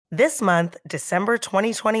This month, December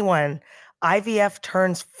 2021, IVF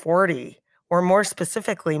turns 40, or more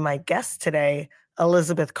specifically, my guest today,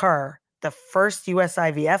 Elizabeth Carr, the first US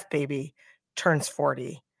IVF baby, turns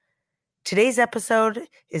 40. Today's episode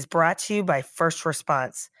is brought to you by First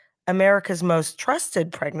Response, America's most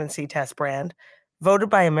trusted pregnancy test brand, voted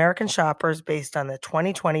by American shoppers based on the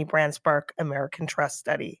 2020 BrandSpark American Trust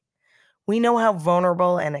Study. We know how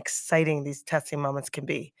vulnerable and exciting these testing moments can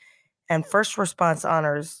be, and First Response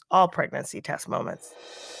honors all pregnancy test moments.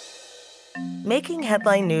 Making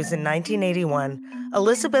headline news in 1981,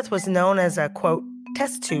 Elizabeth was known as a, quote,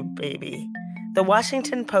 test tube baby. The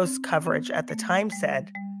Washington Post coverage at the time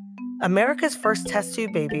said, America's first test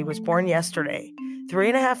tube baby was born yesterday,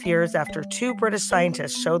 3.5 years after two British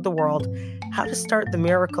scientists showed the world how to start the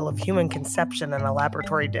miracle of human conception in a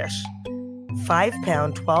laboratory dish.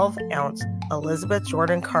 5-pound, 12-ounce Elizabeth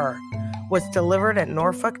Jordan Carr was delivered at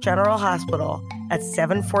Norfolk General Hospital at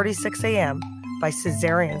 7:46 a.m. by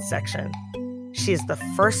cesarean section. She is the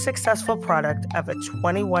first successful product of a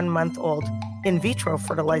 21-month-old in vitro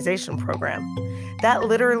fertilization program that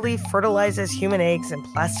literally fertilizes human eggs in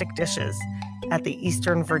plastic dishes at the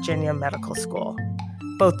Eastern Virginia Medical School.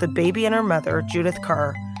 Both the baby and her mother, Judith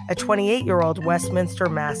Carr, a 28-year-old Westminster,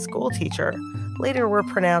 Mass. School teacher, later were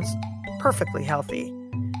pronounced perfectly healthy.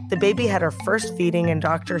 The baby had her first feeding, and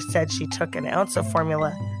doctors said she took an ounce of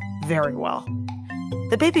formula very well.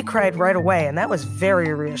 The baby cried right away, and that was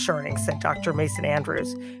very reassuring, said Dr. Mason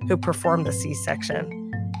Andrews, who performed the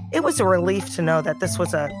C-section. It was a relief to know that this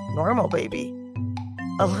was a normal baby.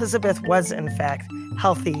 Elizabeth was, in fact,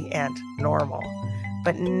 healthy and normal,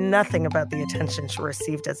 but nothing about the attention she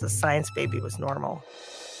received as a science baby was normal.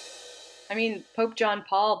 I mean, Pope John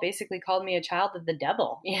Paul basically called me a child of the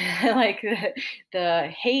devil. Like the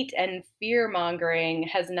hate and fear mongering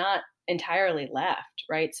has not entirely left,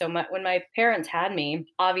 right? So when my parents had me,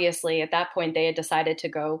 obviously at that point they had decided to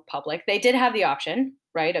go public. They did have the option,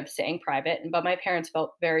 right, of staying private, but my parents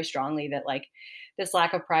felt very strongly that like this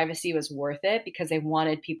lack of privacy was worth it because they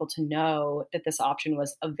wanted people to know that this option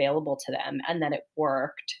was available to them and that it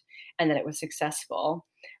worked and that it was successful.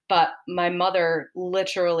 But my mother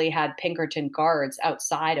literally had Pinkerton guards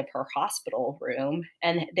outside of her hospital room,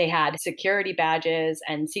 and they had security badges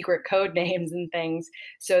and secret code names and things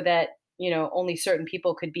so that, only certain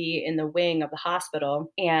people could be in the wing of the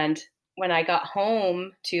hospital. And when I got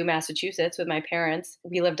home to Massachusetts with my parents,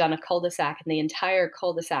 we lived on a cul-de-sac, and the entire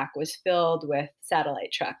cul-de-sac was filled with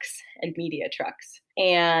satellite trucks and media trucks.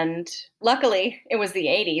 And luckily, it was the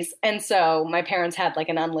 80s. And so my parents had like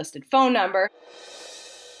an unlisted phone number.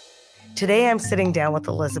 Today, I'm sitting down with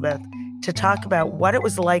Elizabeth to talk about what it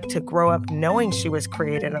was like to grow up knowing she was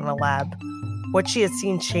created in a lab, what she has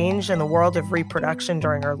seen change in the world of reproduction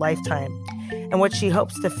during her lifetime, and what she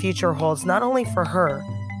hopes the future holds not only for her,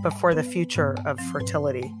 but for the future of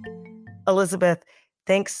fertility. Elizabeth,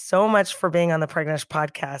 thanks so much for being on the Pregnish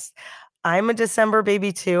podcast. I'm a December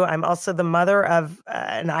baby too. I'm also the mother of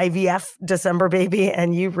an IVF December baby,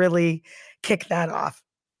 and you really kick that off.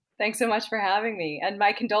 Thanks so much for having me, and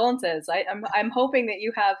my condolences. I'm hoping that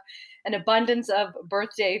you have an abundance of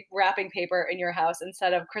birthday wrapping paper in your house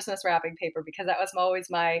instead of Christmas wrapping paper, because that was always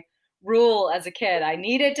my rule as a kid. I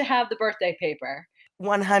needed to have the birthday paper.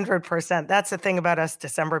 100%. That's the thing about us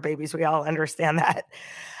December babies. We all understand that.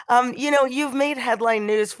 You've made headline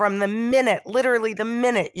news from literally the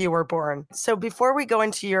minute you were born. So before we go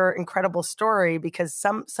into your incredible story, because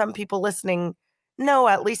some people listening know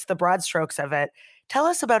at least the broad strokes of it, tell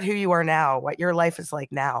us about who you are now, what your life is like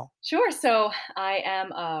now. Sure. So I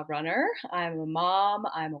am a runner. I'm a mom.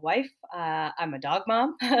 I'm a wife. I'm a dog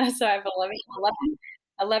mom. So I have an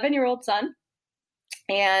 11-year-old son.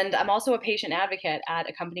 And I'm also a patient advocate at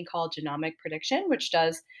a company called Genomic Prediction, which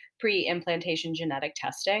does pre-implantation genetic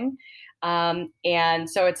testing. And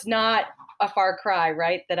so it's not a far cry,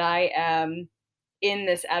 right, that I am in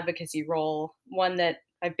this advocacy role, one that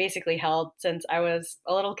I've basically held since I was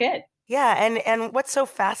a little kid. Yeah. And what's so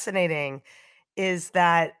fascinating is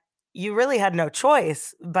that you really had no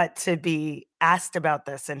choice but to be asked about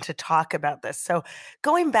this and to talk about this. So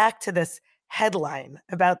going back to this headline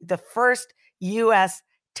about the first U.S.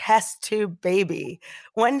 test tube baby,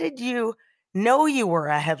 when did you know you were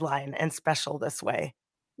a headline and special this way?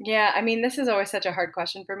 Yeah, I mean, this is always such a hard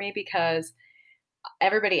question for me because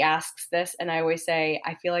everybody asks this and I always say,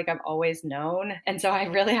 I feel like I've always known. And so I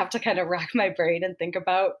really have to kind of rack my brain and think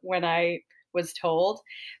about when I was told.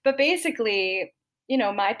 But basically,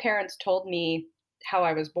 my parents told me how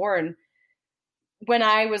I was born when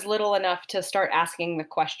I was little enough to start asking the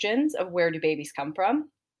questions of where do babies come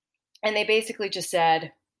from. And they basically just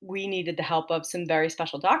said, we needed the help of some very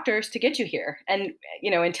special doctors to get you here. And,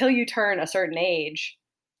 until you turn a certain age,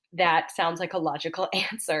 that sounds like a logical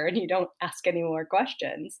answer and you don't ask any more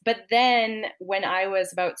questions. But then when I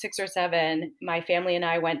was about 6 or 7, my family and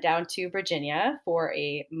I went down to Virginia for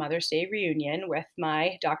a Mother's Day reunion with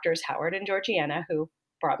my doctors, Howard and Georgiana, who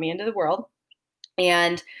brought me into the world,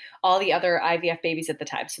 and all the other IVF babies at the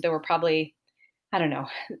time. So there were probably, I don't know,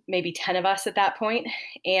 maybe 10 of us at that point.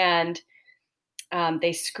 And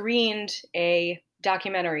they screened a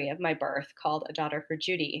documentary of my birth called A Daughter for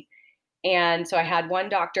Judy. And so I had one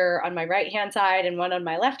doctor on my right-hand side and one on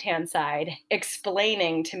my left-hand side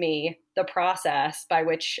explaining to me the process by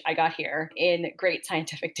which I got here in great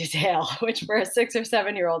scientific detail, which for a 6 or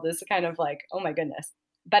 7-year-old is kind of like, oh my goodness.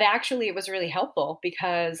 But actually, it was really helpful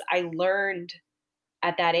because I learned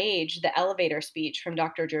at that age the elevator speech from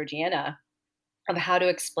Dr. Georgiana of how to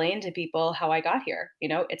explain to people how I got here.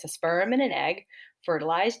 It's a sperm and an egg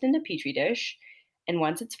fertilized in a petri dish. And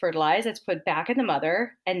once it's fertilized, it's put back in the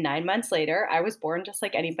mother. And 9 months later, I was born just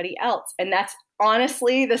like anybody else. And that's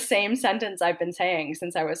honestly the same sentence I've been saying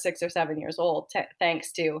since I was 6 or 7 years old,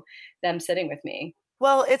 thanks to them sitting with me.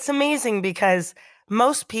 Well, it's amazing because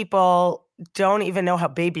most people don't even know how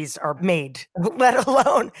babies are made, let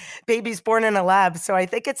alone babies born in a lab. So I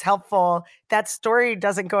think it's helpful. That story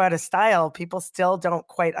doesn't go out of style. People still don't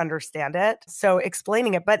quite understand it. So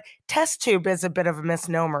explaining it, but test tube is a bit of a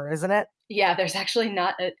misnomer, isn't it? Yeah, there's actually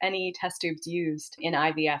not any test tubes used in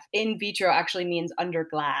IVF. In vitro actually means under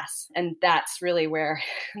glass. And that's really where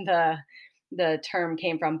the term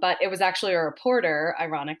came from. But it was actually a reporter,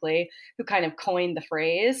 ironically, who kind of coined the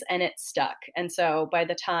phrase, and it stuck. And so by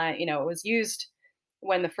the time, it was used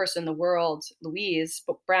when the first in the world, Louise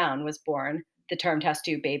Brown, was born, the term test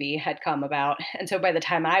tube baby had come about. And so by the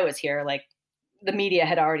time I was here, like, the media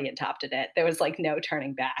had already adopted it. There was like no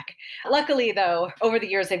turning back. Luckily, though, over the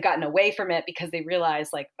years, they've gotten away from it because they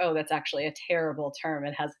realized, like, oh, that's actually a terrible term.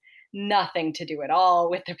 It has nothing to do at all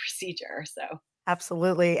with the procedure. So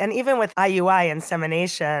Absolutely. And even with IUI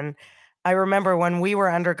insemination, I remember when we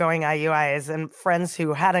were undergoing IUIs and friends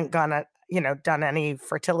who hadn't done any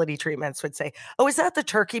fertility treatments would say, "Oh, is that the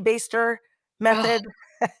turkey baster method?"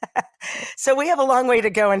 So we have a long way to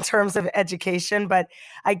go in terms of education, but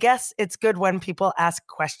I guess it's good when people ask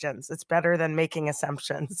questions. It's better than making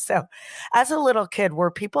assumptions. So as a little kid,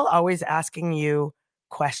 were people always asking you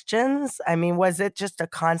questions? I mean, was it just a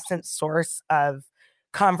constant source of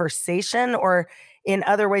conversation, or in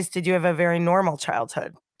other ways, did you have a very normal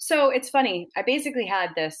childhood? So it's funny. I basically had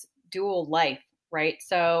this dual life, right?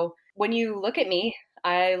 So when you look at me,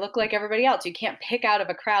 I look like everybody else. You can't pick out of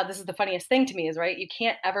a crowd. This is the funniest thing to me is, right? You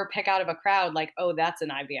can't ever pick out of a crowd like, oh, that's an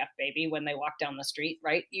IVF baby when they walk down the street,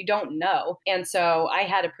 right? You don't know. And so I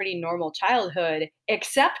had a pretty normal childhood,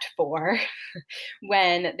 except for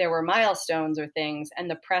when there were milestones or things, and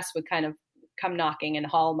the press would kind of come knocking and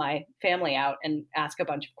haul my family out and ask a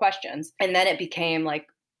bunch of questions. And then it became like,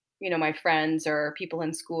 my friends or people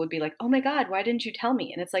in school would be like, oh my God, why didn't you tell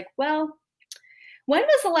me? And it's like, well, when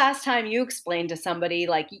was the last time you explained to somebody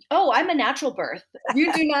like, oh, I'm a natural birth?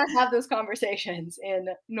 You do not have those conversations in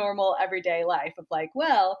normal everyday life of like,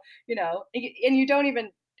 well, and you don't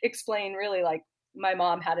even explain really like my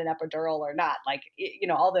mom had an epidural or not, like,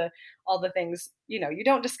 all the things, you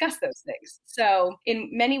don't discuss those things. So in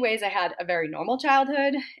many ways I had a very normal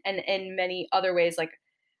childhood, and in many other ways, like,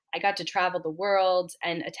 I got to travel the world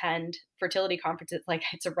and attend fertility conferences. Like,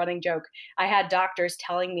 it's a running joke. I had doctors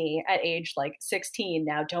telling me at age like 16,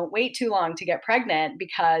 now don't wait too long to get pregnant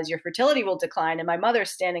because your fertility will decline. And my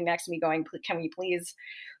mother's standing next to me going, can we please,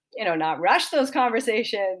 not rush those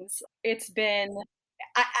conversations? It's been,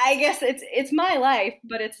 I guess it's my life,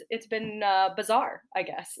 but it's been bizarre, I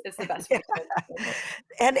guess is the best way to put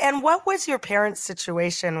it. And what was your parents'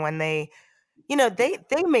 situation when they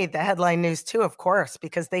made the headline news too, of course,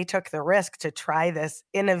 because they took the risk to try this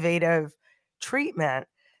innovative treatment.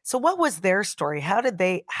 So what was their story? How did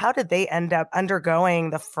they end up undergoing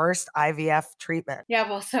the first IVF treatment? Yeah,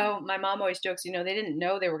 well, so my mom always jokes, they didn't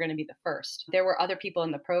know they were going to be the first. There were other people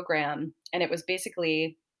in the program, and it was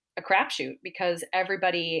basically a crapshoot because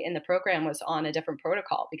everybody in the program was on a different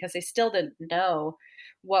protocol because they still didn't know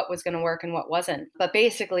what was going to work and what wasn't. But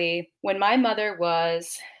basically, when my mother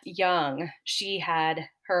was young, she had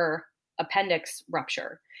her appendix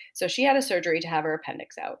rupture. So she had a surgery to have her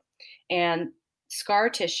appendix out. And scar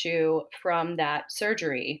tissue from that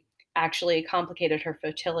surgery actually complicated her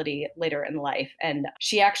fertility later in life. And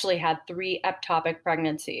she actually had 3 ectopic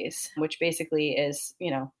pregnancies, which basically is,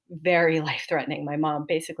 very life threatening. My mom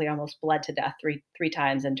basically almost bled to death three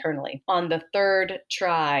times internally. On the third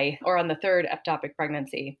try, or on the third ectopic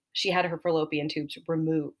pregnancy, she had her fallopian tubes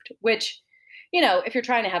removed, which, if you're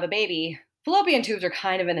trying to have a baby, fallopian tubes are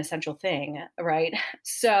kind of an essential thing, right?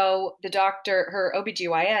 So the doctor, her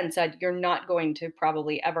OBGYN said, you're not going to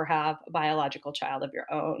probably ever have a biological child of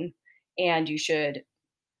your own. And you should,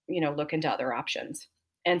 look into other options.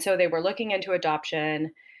 And so they were looking into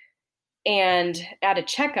adoption. And at a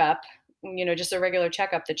checkup, just a regular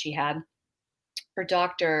checkup that she had, her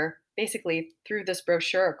doctor basically threw this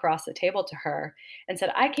brochure across the table to her and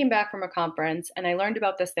said, I came back from a conference and I learned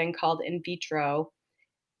about this thing called in vitro,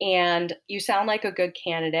 and you sound like a good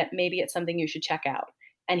candidate. Maybe it's something you should check out.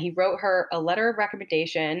 And he wrote her a letter of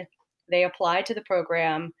recommendation. They applied to the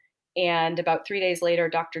program. And about 3 days later,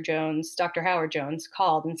 Dr. Howard Jones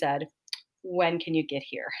called and said, when can you get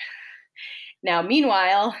here? Now,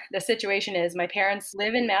 meanwhile, the situation is my parents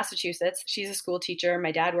live in Massachusetts. She's a school teacher.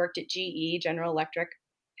 My dad worked at GE, General Electric.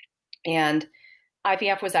 And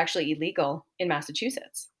IVF was actually illegal in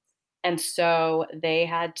Massachusetts. And so they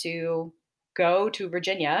had to go to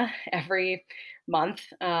Virginia every month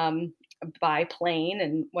by plane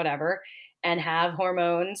and whatever, and have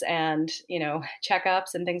hormones and,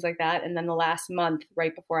 checkups and things like that. And then the last month,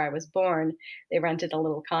 right before I was born, they rented a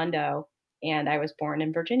little condo and I was born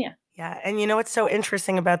in Virginia. Yeah. And what's so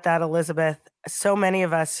interesting about that, Elizabeth? So many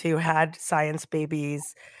of us who had science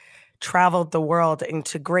babies traveled the world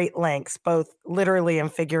into great lengths, both literally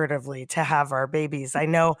and figuratively, to have our babies. I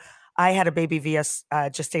know I had a baby via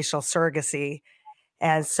gestational surrogacy,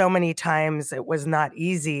 and so many times it was not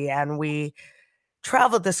easy. And we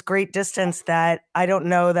traveled this great distance that I don't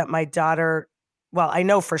know that my daughter, well, I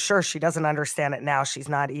know for sure she doesn't understand it now. She's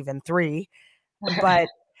not even 3. But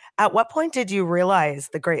at what point did you realize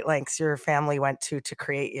the great lengths your family went to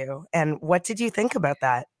create you? And what did you think about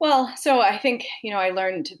that? Well, so I think, I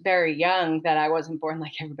learned very young that I wasn't born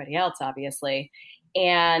like everybody else, obviously.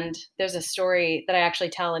 And there's a story that I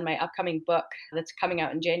actually tell in my upcoming book that's coming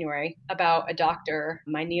out in January about a doctor,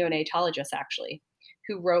 my neonatologist actually,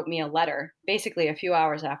 who wrote me a letter basically a few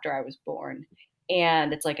hours after I was born.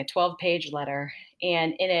 And it's like a 12-page letter.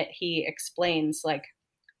 And in it, he explains like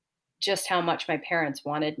just how much my parents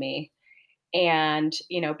wanted me. And,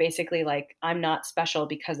 basically like, I'm not special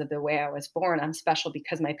because of the way I was born. I'm special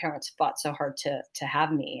because my parents fought so hard to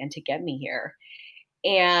have me and to get me here.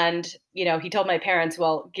 And, he told my parents,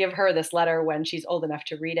 well, give her this letter when she's old enough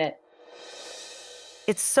to read it.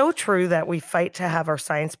 It's so true that we fight to have our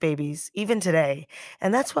science babies, even today.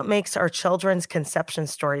 And that's what makes our children's conception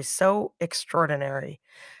stories so extraordinary.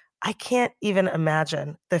 I can't even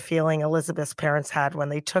imagine the feeling Elizabeth's parents had when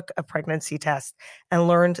they took a pregnancy test and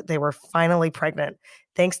learned they were finally pregnant,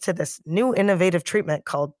 thanks to this new innovative treatment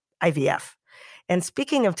called IVF. And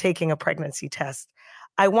speaking of taking a pregnancy test,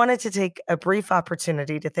 I wanted to take a brief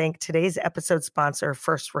opportunity to thank today's episode sponsor,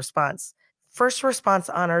 First Response. First Response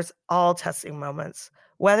honors all testing moments,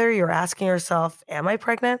 whether you're asking yourself, am I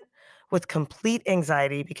pregnant? With complete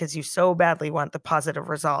anxiety because you so badly want the positive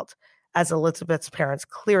result, as Elizabeth's parents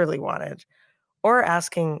clearly wanted, or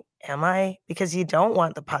asking, am I? Because you don't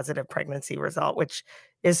want the positive pregnancy result, which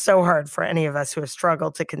is so hard for any of us who have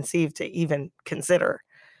struggled to conceive to even consider.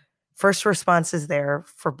 First Response is there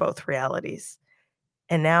for both realities.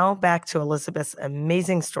 And now back to Elizabeth's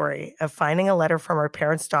amazing story of finding a letter from her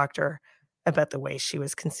parents' doctor about the way she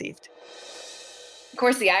was conceived. Of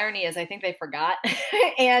course, the irony is I think they forgot.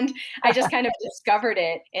 And I just kind of discovered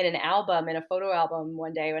it in an album, in a photo album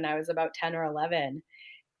one day when I was about 10 or 11.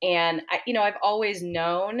 And, I've always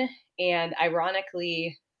known, and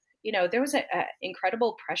ironically, there was an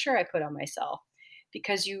incredible pressure I put on myself,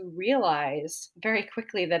 because you realize very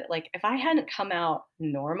quickly that, like, if I hadn't come out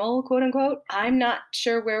normal, quote unquote, I'm not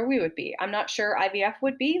sure where we would be. I'm not sure IVF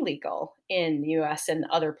would be legal in the US and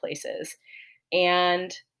other places.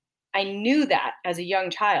 And I knew that as a young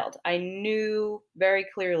child. I knew very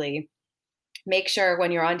clearly, make sure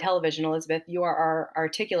when you're on television, Elizabeth, you are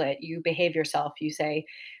articulate, you behave yourself, you say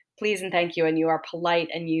please and thank you, and you are polite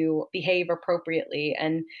and you behave appropriately,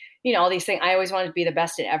 and all these things. I always wanted to be the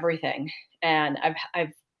best at everything, and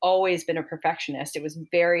I've always been a perfectionist. It was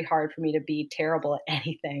very hard for me to be terrible at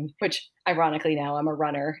anything, which ironically now I'm a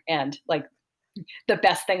runner, and like the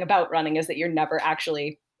best thing about running is that you're never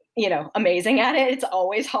actually amazing at it. It's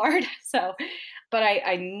always hard. So, but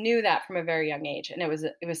I knew that from a very young age, and it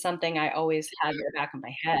was something I always had in the back of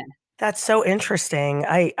my head. That's so interesting.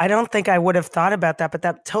 I don't think I would have thought about that, but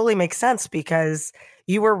that totally makes sense because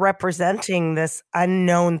you were representing this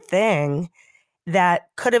unknown thing that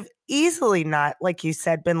could have easily not, like you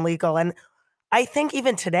said, been legal. And I think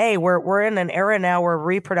even today we're in an era now where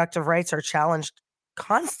reproductive rights are challenged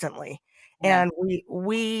constantly. Yeah. And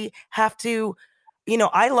we have to,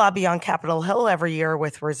 I lobby on Capitol Hill every year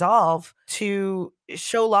with Resolve to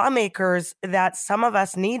show lawmakers that some of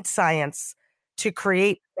us need science to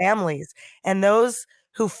create families. And those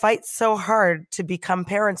who fight so hard to become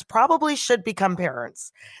parents probably should become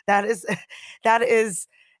parents. That is that is,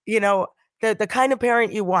 you know, the kind of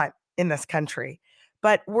parent you want in this country.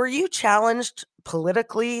 But were you challenged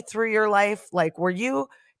politically through your life? Like,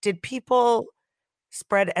 did people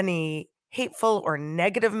spread any hateful or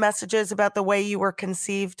negative messages about the way you were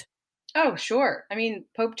conceived? Oh, sure. I mean,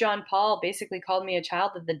 Pope John Paul basically called me a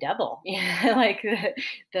child of the devil. Yeah, like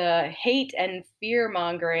the hate and fear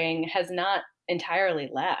mongering has not entirely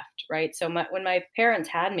left, right? So when my parents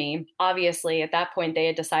had me, obviously at that point they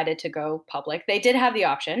had decided to go public. They did have the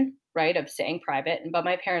option, right, of staying private, but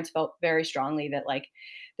my parents felt very strongly that like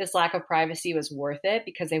this lack of privacy was worth it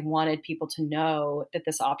because they wanted people to know that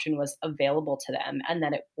this option was available to them and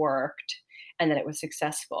that it worked and that it was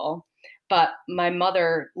successful. But my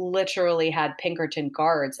mother literally had Pinkerton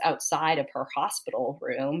guards outside of her hospital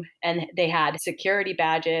room, and they had security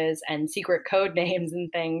badges and secret code names and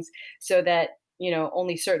things so that,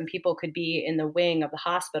 only certain people could be in the wing of the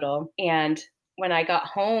hospital. And when I got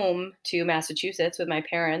home to Massachusetts with my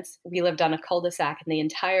parents, we lived on a cul-de-sac, and the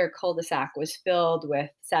entire cul-de-sac was filled with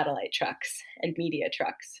satellite trucks and media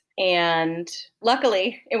trucks. And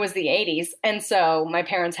luckily, it was the 80s. And so my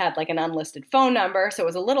parents had like an unlisted phone number. So it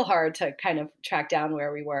was a little hard to kind of track down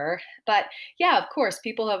where we were. But yeah, of course,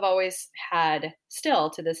 people have always had, still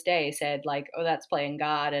to this day, said, like, oh, that's playing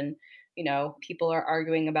God. And, people are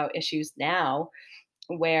arguing about issues now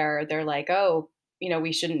where they're like, oh,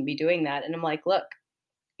 we shouldn't be doing that. And I'm like, look,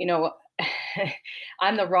 you know,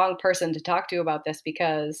 I'm the wrong person to talk to about this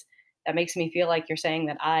because that makes me feel like you're saying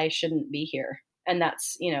that I shouldn't be here. And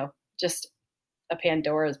that's, just a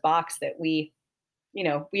Pandora's box that we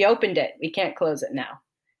opened it. We can't close it now.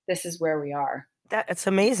 This is where we are. That's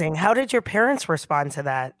amazing. How did your parents respond to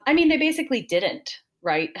that? I mean, they basically didn't,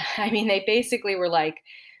 right? I mean, they basically were like,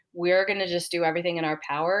 we're going to just do everything in our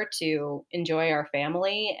power to enjoy our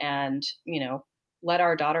family and, let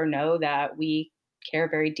our daughter know that we care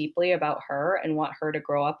very deeply about her and want her to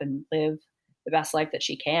grow up and live the best life that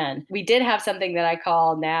she can. We did have something that I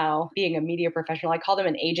call now, being a media professional, I call them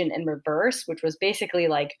an agent in reverse, which was basically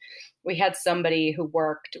like we had somebody who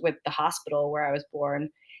worked with the hospital where I was born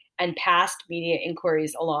and passed media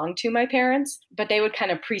inquiries along to my parents, but they would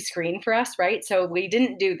kind of pre-screen for us, right? So we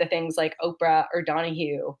didn't do the things like Oprah or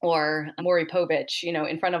Donahue or Maury Povich,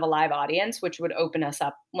 in front of a live audience, which would open us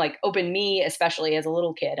up, like open me, especially as a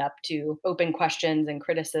little kid, up to open questions and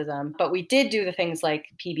criticism. But we did do the things like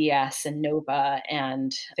PBS and Nova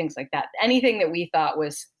and things like that. Anything that we thought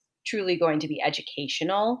was truly going to be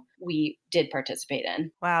educational, we did participate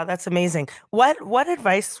in. Wow, that's amazing. What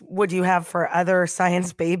advice would you have for other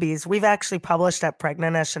science babies? We've actually published at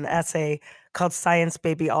Pregnanish an essay called Science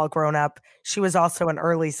Baby All Grown Up. She was also an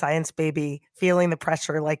early science baby, feeling the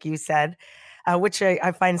pressure, like you said, which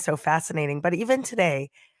I find so fascinating. But even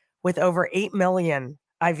today, with over 8 million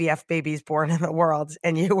IVF babies born in the world,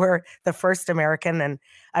 and you were the first American, and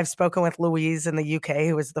I've spoken with Louise in the UK,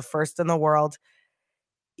 who was the first in the world.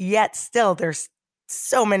 Yet still, there's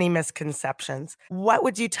so many misconceptions. What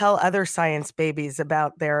would you tell other science babies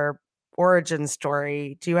about their origin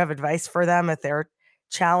story? Do you have advice for them if they're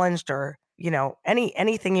challenged or,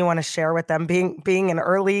 anything you want to share with them being an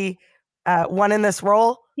early one in this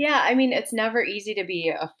role? Yeah, I mean, it's never easy to be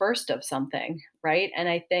a first of something, right? And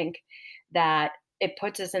I think that it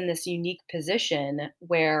puts us in this unique position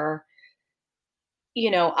where,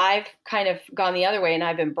 I've kind of gone the other way and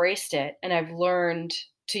I've embraced it and I've learned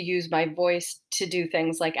to use my voice to do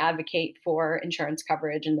things like advocate for insurance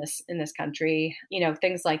coverage in this country,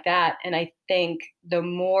 things like that. And I think the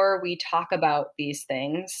more we talk about these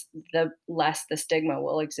things, the less the stigma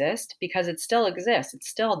will exist because it still exists. It's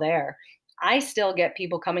still there. I still get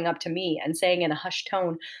people coming up to me and saying in a hushed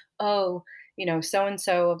tone, "Oh, so and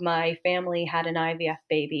so of my family had an IVF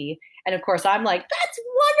baby." And of course, I'm like, "That's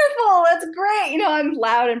wonderful. That's great." I'm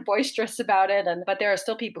loud and boisterous about it. But there are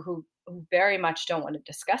still people who very much don't want to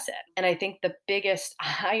discuss it. And I think the biggest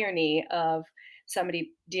irony of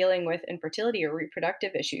somebody dealing with infertility or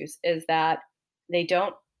reproductive issues is that they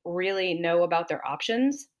don't really know about their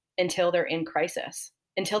options until they're in crisis,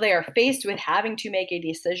 until they are faced with having to make a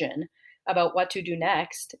decision about what to do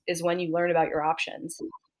next is when you learn about your options.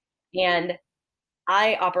 And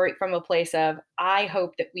I operate from a place of, I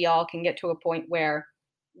hope that we all can get to a point where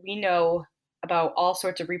we know about all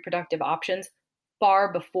sorts of reproductive options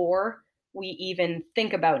far before we even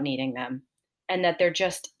think about needing them, and that they're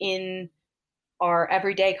just in our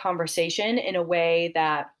everyday conversation in a way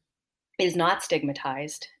that is not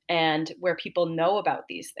stigmatized, and where people know about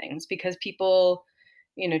these things, because people,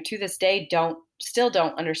 to this day don't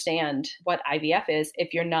understand what IVF is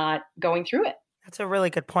if you're not going through it. That's a really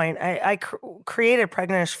good point. I created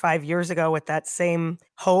Pregnanish 5 years ago with that same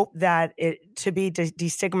hope that it to be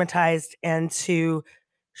destigmatized and to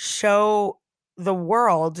show the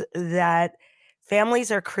world that families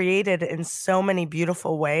are created in so many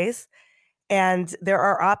beautiful ways. And there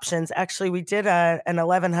are options. Actually, we did an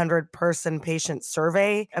 1,100 person patient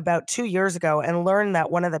survey about 2 years ago and learned that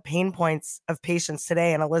one of the pain points of patients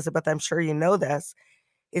today, and Elizabeth, I'm sure you know this,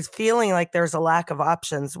 is feeling like there's a lack of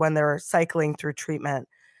options when they're cycling through treatment.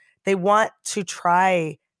 They want to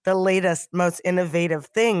try the latest, most innovative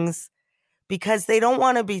things because they don't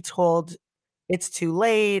want to be told it's too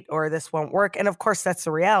late or this won't work. And of course, that's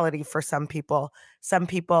the reality for some people. Some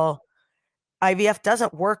people, IVF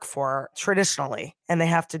doesn't work for traditionally, and they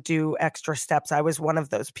have to do extra steps. I was one of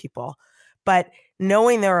those people. But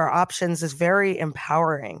knowing there are options is very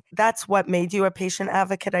empowering. That's what made you a patient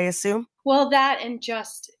advocate, I assume? Well, that, and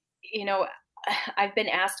just, I've been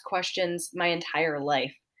asked questions my entire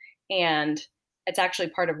life. And it's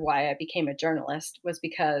actually part of why I became a journalist, was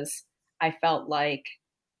because I felt like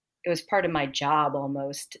it was part of my job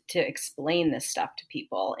almost to explain this stuff to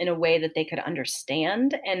people in a way that they could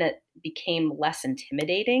understand, and it became less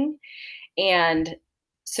intimidating. And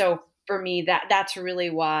so for me, that's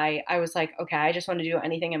really why I was like, okay, I just want to do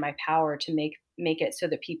anything in my power to make it so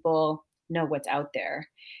that people know what's out there.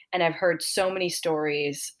 And I've heard so many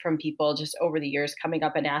stories from people just over the years coming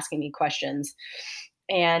up and asking me questions.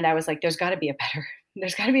 And I was like, there's got to be a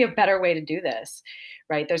better way to do this,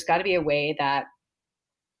 right? There's got to be a way that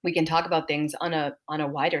we can talk about things on a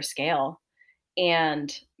wider scale.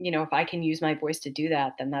 And, if I can use my voice to do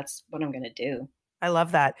that, then that's what I'm going to do. I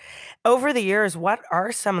love that. Over the years, what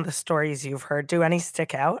are some of the stories you've heard? Do any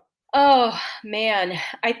stick out? Oh, man.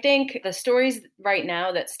 I think the stories right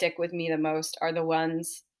now that stick with me the most are the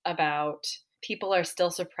ones about people are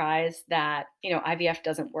still surprised that, IVF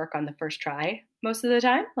doesn't work on the first try most of the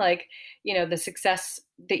time. Like, the success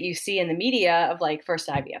that you see in the media of like first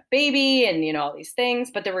IVF baby and, all these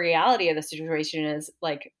things. But the reality of the situation is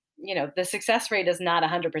like, the success rate is not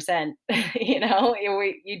 100%.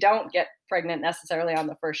 You don't get pregnant necessarily on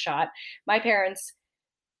the first shot. My parents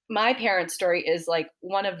my parents' story is like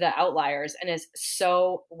one of the outliers and is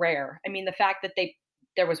so rare. I mean, the fact that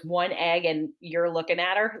there was one egg and you're looking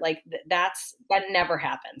at her, like that never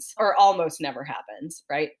happens, or almost never happens,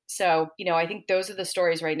 right? So, I think those are the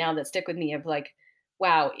stories right now that stick with me of like,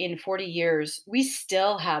 wow, in 40 years, we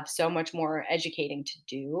still have so much more educating to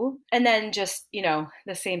do. And then just,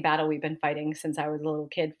 the same battle we've been fighting since I was a little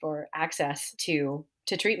kid for access to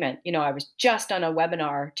treatment. I was just on a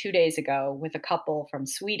webinar 2 days ago with a couple from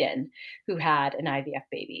Sweden who had an IVF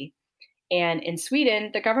baby. And in Sweden,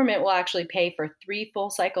 the government will actually pay for 3 full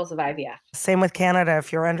cycles of IVF. Same with Canada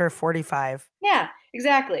if you're under 45. Yeah,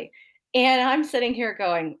 exactly. And I'm sitting here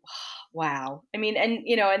going, wow. I mean, and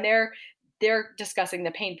they're discussing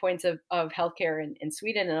the pain points of healthcare in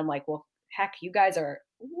Sweden. And I'm like, well, heck, you guys are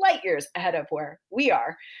light years ahead of where we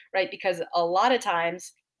are, right? Because a lot of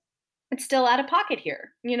times it's still out of pocket here.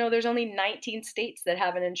 There's only 19 states that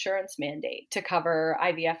have an insurance mandate to cover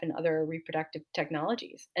IVF and other reproductive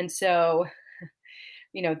technologies. And so,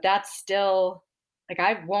 that's still like,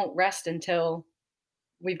 I won't rest until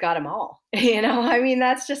we've got them all. I mean,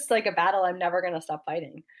 that's just like a battle I'm never going to stop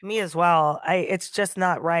fighting. Me as well. It's just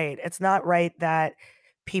not right. It's not right that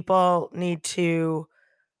people need to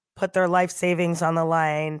put their life savings on the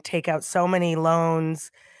line, take out so many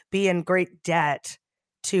loans, be in great debt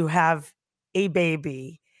to have a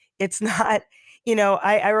baby. It's not,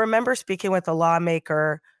 I remember speaking with a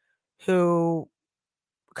lawmaker who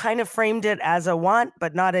kind of framed it as a want,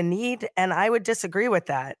 but not a need. And I would disagree with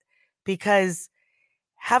that because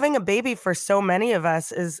having a baby for so many of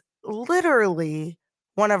us is literally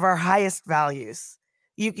one of our highest values.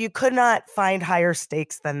 You could not find higher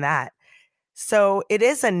stakes than that. So it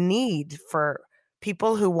is a need for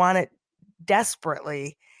people who want it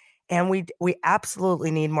desperately, and we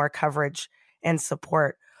absolutely need more coverage and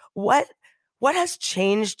support. What has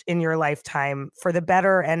changed in your lifetime for the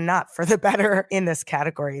better and not for the better in this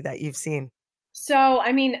category that you've seen? So,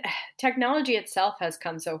 I mean, technology itself has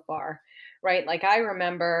come so far, right? Like, I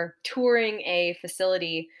remember touring a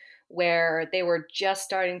facility where they were just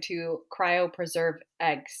starting to cryopreserve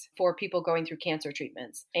eggs for people going through cancer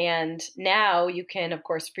treatments. And now you can, of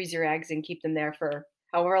course, freeze your eggs and keep them there for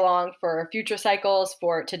however long, for future cycles,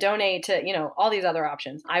 for to donate, to, all these other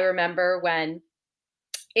options. I remember when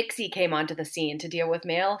ICSI came onto the scene to deal with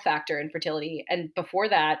male factor infertility. And before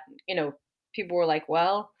that, people were like,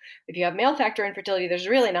 well, if you have male factor infertility, there's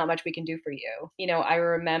really not much we can do for you. I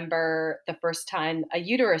remember the first time a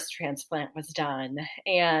uterus transplant was done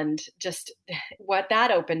and just what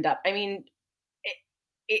that opened up. I mean,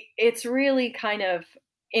 it's really kind of,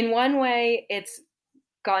 in one way, it's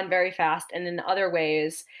gone very fast. And in other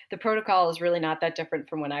ways, the protocol is really not that different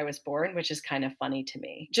from when I was born, which is kind of funny to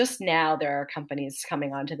me. Just now, there are companies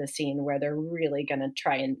coming onto the scene where they're really going to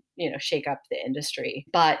try and, shake up the industry.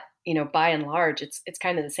 But, by and large, it's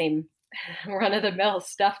kind of the same run of the mill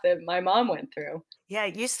stuff that my mom went through. Yeah,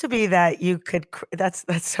 it used to be that you could, that's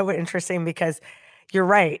so interesting because you're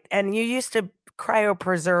right. And you used to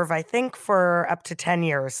cryopreserve, I think, for up to 10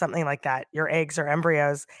 years, something like that, your eggs or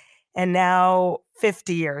embryos. And now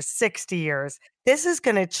 50 years, 60 years. This is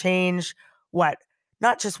going to change what,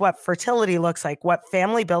 not just what fertility looks like, what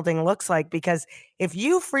family building looks like. Because if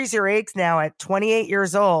you freeze your eggs now at 28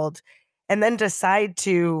 years old and then decide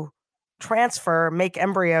to transfer, make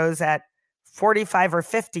embryos at 45 or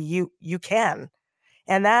 50, you can.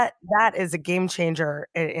 And that is a game changer.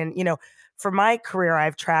 And for my career,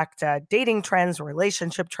 I've tracked dating trends,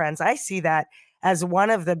 relationship trends. I see that as one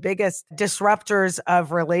of the biggest disruptors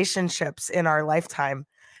of relationships in our lifetime,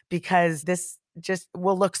 because this just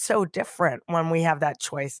will look so different when we have that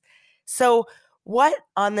choice. So what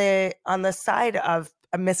on the side of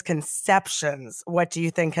misconceptions, what do you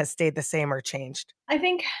think has stayed the same or changed? I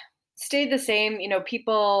think stayed the same.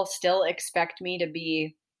 People still expect me to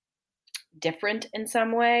be different in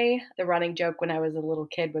some way. The running joke when I was a little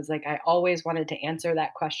kid was like, I always wanted to answer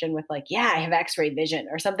that question with like, yeah, I have x-ray vision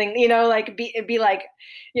or something, like be like,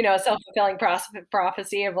 a self-fulfilling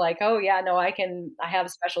prophecy of like, oh yeah, no, I have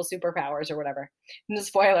special superpowers or whatever. And the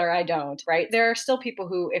spoiler, I don't, right? There are still people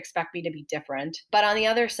who expect me to be different. But on the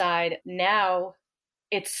other side, now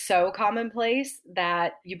it's so commonplace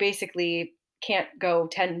that you basically can't go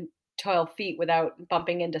 10, 12 feet without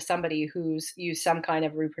bumping into somebody who's used some kind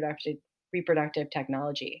of reproductive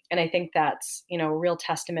technology. And I think that's, a real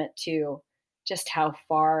testament to just how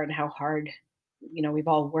far and how hard, we've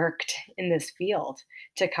all worked in this field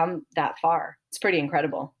to come that far. It's pretty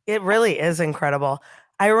incredible. It really is incredible.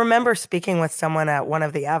 I remember speaking with someone at one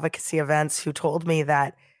of the advocacy events who told me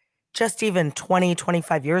that just even 20,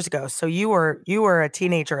 25 years ago, so you were a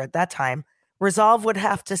teenager at that time, Resolve would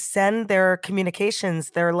have to send their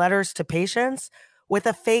communications, their letters to patients with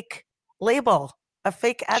a fake label, a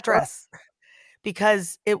fake address,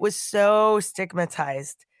 because it was so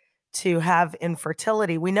stigmatized to have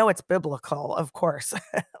infertility. We know it's biblical, of course.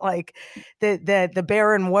 Like the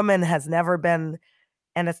barren woman has never been,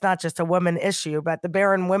 and it's not just a woman issue, but the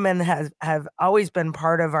barren women have always been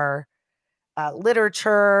part of our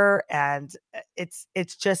literature, and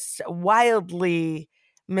it's just wildly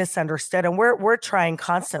misunderstood. And we're trying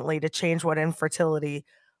constantly to change what infertility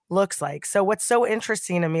looks like. So what's so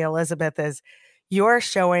interesting to me, Elizabeth, is you're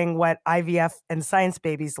showing what IVF and science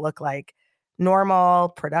babies look like: normal,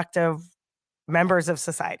 productive members of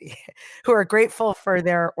society who are grateful for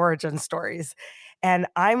their origin stories. And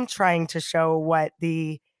I'm trying to show what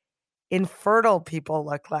the infertile people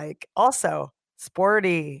look like, also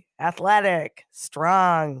sporty, athletic,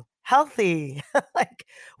 strong, healthy. Like,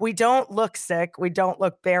 we don't look sick, we don't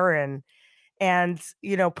look barren. And,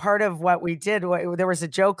 part of what we did, there was a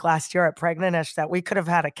joke last year at Pregnantish that we could have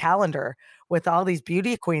had a calendar with all these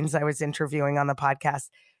beauty queens I was interviewing on the podcast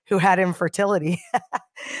who had infertility.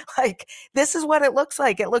 Like, this is what it looks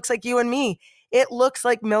like. It looks like you and me. It looks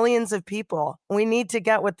like millions of people. We need to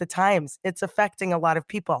get with the times. It's affecting a lot of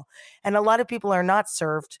people. And a lot of people are not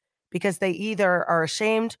served because they either are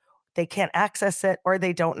ashamed, they can't access it, or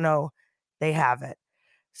they don't know they have it.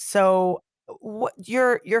 So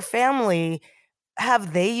your family,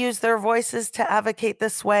 have they used their voices to advocate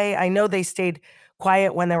this way? I know they stayed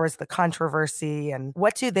quiet when there was the controversy. And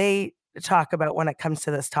what do they talk about when it comes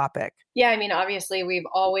to this topic? Yeah, I mean, obviously, we've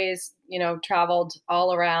always, traveled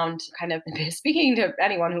all around, kind of speaking to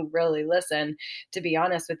anyone who really listen, to be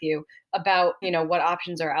honest with you, about, what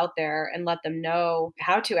options are out there and let them know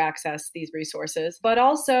how to access these resources. But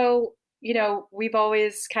also, we've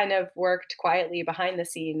always kind of worked quietly behind the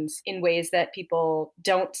scenes in ways that people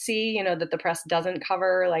don't see, that the press doesn't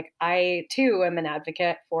cover. Like, I too am an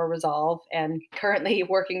advocate for Resolve and currently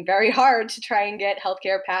working very hard to try and get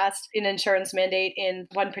healthcare passed, an insurance mandate in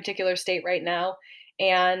one particular state right now.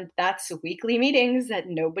 And that's weekly meetings that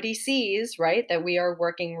nobody sees, right? That we are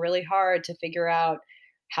working really hard to figure out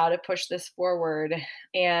how to push this forward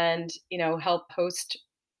and, help host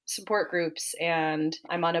support groups. And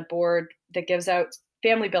I'm on a board that gives out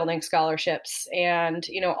family building scholarships and,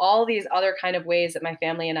 all these other kind of ways that my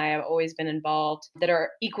family and I have always been involved that are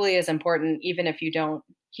equally as important, even if you don't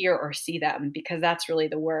hear or see them, because that's really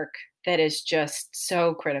the work that is just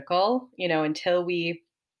so critical. Until we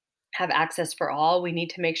have access for all, we need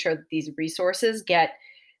to make sure that these resources get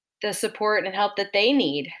the support and help that they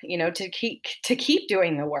need, to keep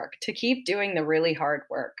doing the work, to keep doing the really hard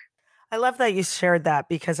work. I love that you shared that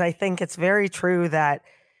because I think it's very true that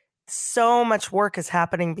so much work is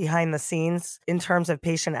happening behind the scenes in terms of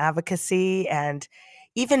patient advocacy and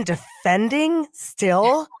even defending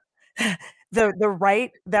still the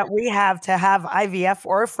right that we have to have IVF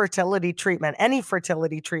or fertility treatment, any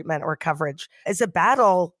fertility treatment or coverage is a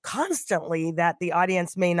battle constantly that the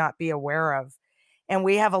audience may not be aware of. And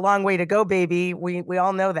we have a long way to go, baby. We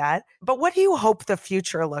all know that. But what do you hope the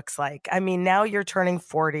future looks like? I mean, now you're turning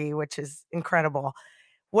 40, which is incredible.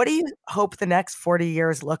 What do you hope the next 40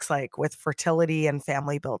 years looks like with fertility and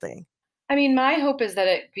family building? I mean, my hope is that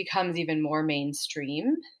it becomes even more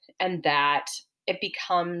mainstream and that it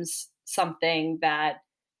becomes something that,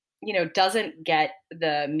 doesn't get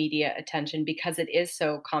the media attention because it is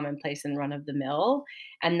so commonplace and run of the mill,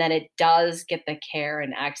 and that it does get the care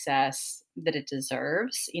and access that it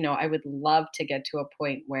deserves. I would love to get to a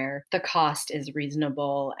point where the cost is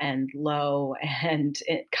reasonable and low and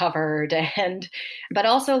it covered but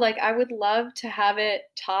also like I would love to have it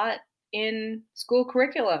taught in school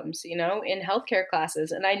curriculums, in healthcare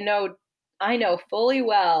classes. And I know fully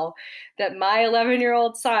well that my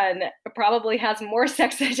 11-year-old son probably has more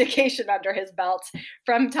sex education under his belt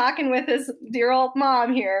from talking with his dear old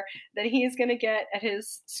mom here than he's going to get at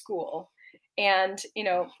his school. And,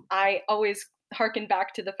 I always harken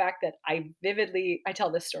back to the fact that I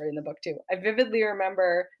tell this story in the book too. I vividly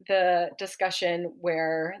remember the discussion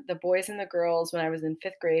where the boys and the girls, when I was in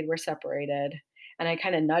 5th grade, were separated. And I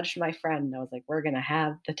kind of nudged my friend and I was like, we're going to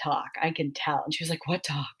have the talk. I can tell. And she was like, what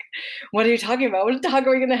talk? What are you talking about? What talk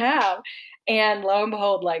are we going to have? And lo and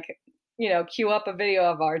behold, cue up a video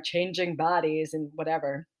of our changing bodies and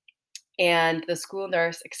whatever. And the school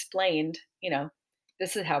nurse explained,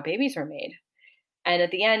 this is how babies were made. And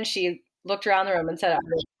at the end, she looked around the room and said, are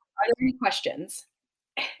there any questions?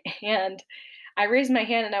 And I raised my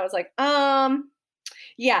hand and I was like,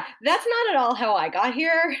 yeah, that's not at all how I got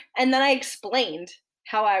here. And then I explained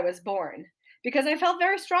how I was born because I felt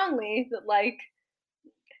very strongly that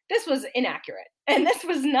this was inaccurate and this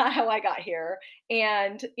was not how I got here.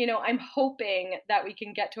 And, I'm hoping that we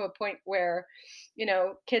can get to a point where,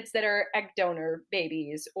 kids that are egg donor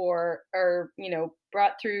babies or are,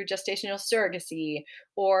 brought through gestational surrogacy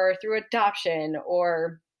or through adoption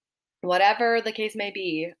or whatever the case may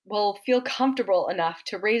be, will feel comfortable enough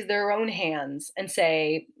to raise their own hands and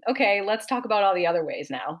say, okay, let's talk about all the other ways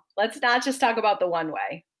now. Let's not just talk about the one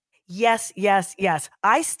way. Yes, yes, yes.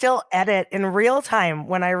 I still edit in real time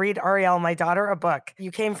when I read Ariel, my daughter, a book. You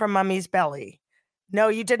came from mommy's belly. No,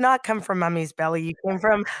 you did not come from mommy's belly. You came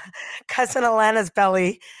from cousin Alana's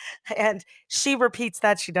belly. And she repeats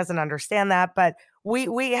that. She doesn't understand that. But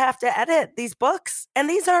we have to edit these books. And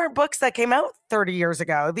these aren't books that came out 30 years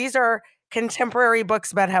ago. These are contemporary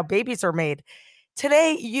books about how babies are made.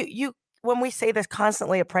 Today, you when we say this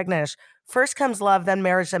constantly at Pregnish, first comes love, then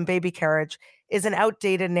marriage, then baby carriage is an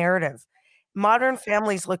outdated narrative. Modern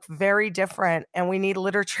families look very different, and we need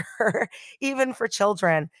literature, even for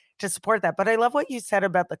children, to support that. But I love what you said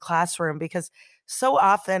about the classroom because so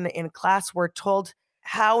often in class, we're told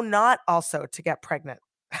how not also to get pregnant.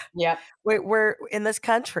 Yeah. We're in this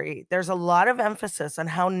country, there's a lot of emphasis on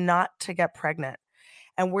how not to get pregnant.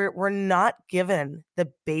 And we're not given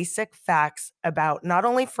the basic facts about not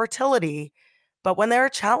only fertility, but when there are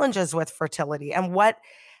challenges with fertility and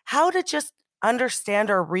how to just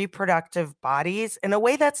understand our reproductive bodies in a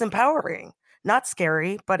way that's empowering, not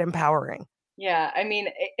scary, but empowering. Yeah. I mean,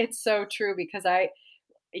 it's so true because I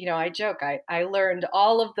joke, I learned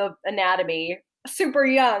all of the anatomy super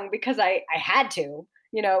young because I had to,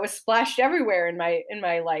 it was splashed everywhere in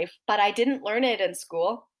my life, but I didn't learn it in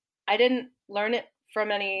school. I didn't learn it from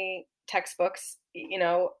any textbooks,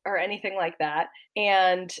 or anything like that.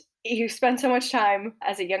 And you spend so much time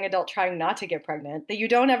as a young adult trying not to get pregnant that you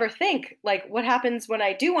don't ever think like what happens when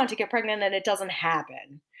I do want to get pregnant and it doesn't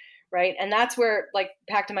happen. Right. And that's where, like,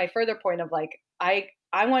 back to my further point of like, I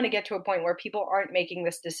want to get to a point where people aren't making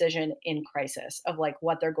this decision in crisis of like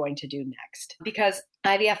what they're going to do next, because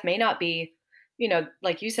IVF may not be,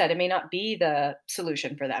 like you said, it may not be the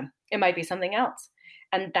solution for them. It might be something else.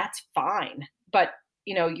 And that's fine. But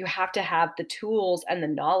you have to have the tools and the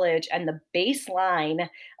knowledge and the baseline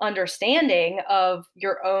understanding of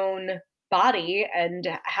your own body and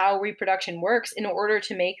how reproduction works in order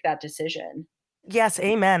to make that decision. Yes,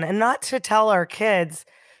 amen. And not to tell our kids,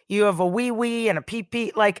 you have a wee wee and a pee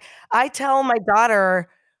pee. Like I tell my daughter,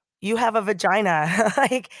 you have a vagina.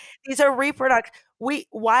 Like these are reproduct.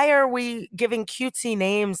 Why are we giving cutesy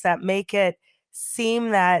names that make it seem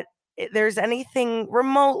that there's anything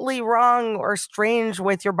remotely wrong or strange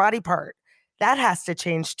with your body part? That has to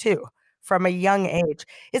change too from a young age.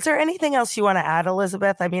 Is there anything else you want to add,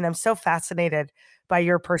 Elizabeth? I mean, I'm so fascinated by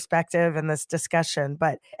your perspective in this discussion,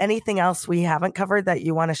 but anything else we haven't covered that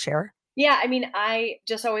you want to share? Yeah, I mean, I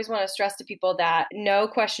just always want to stress to people that no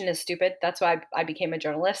question is stupid. That's why I became a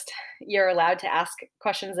journalist. You're allowed to ask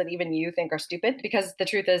questions that even you think are stupid, because the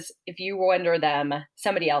truth is, if you wonder them,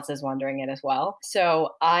 somebody else is wondering it as well. So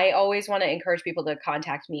I always want to encourage people to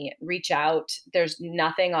contact me, reach out. There's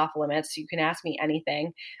nothing off limits. You can ask me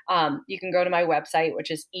anything. You can go to my website,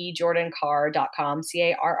 which is ejordancarr.com,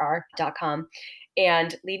 CARR.com.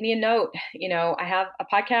 And leave me a note. I have a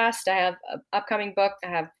podcast, I have an upcoming book, I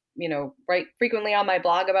have write frequently on my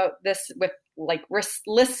blog about this with like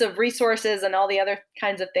lists of resources and all the other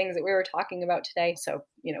kinds of things that we were talking about today. So,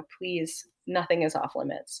 please, nothing is off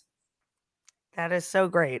limits. That is so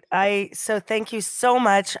great. So thank you so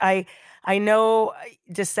much. I know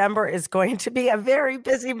December is going to be a very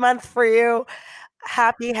busy month for you.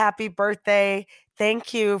 Happy birthday.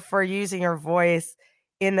 Thank you for using your voice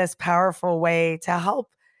in this powerful way to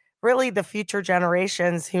help really the future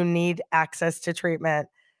generations who need access to treatment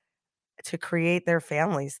to create their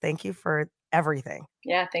families. Thank you for everything.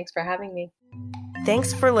 Yeah, thanks for having me.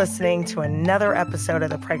 Thanks for listening to another episode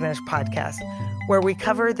of the Pregnantish Podcast, where we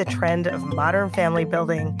cover the trend of modern family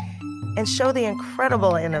building and show the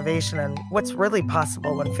incredible innovation and what's really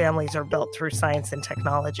possible when families are built through science and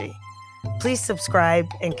technology. Please subscribe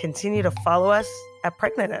and continue to follow us at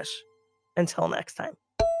Pregnantish. Until next time.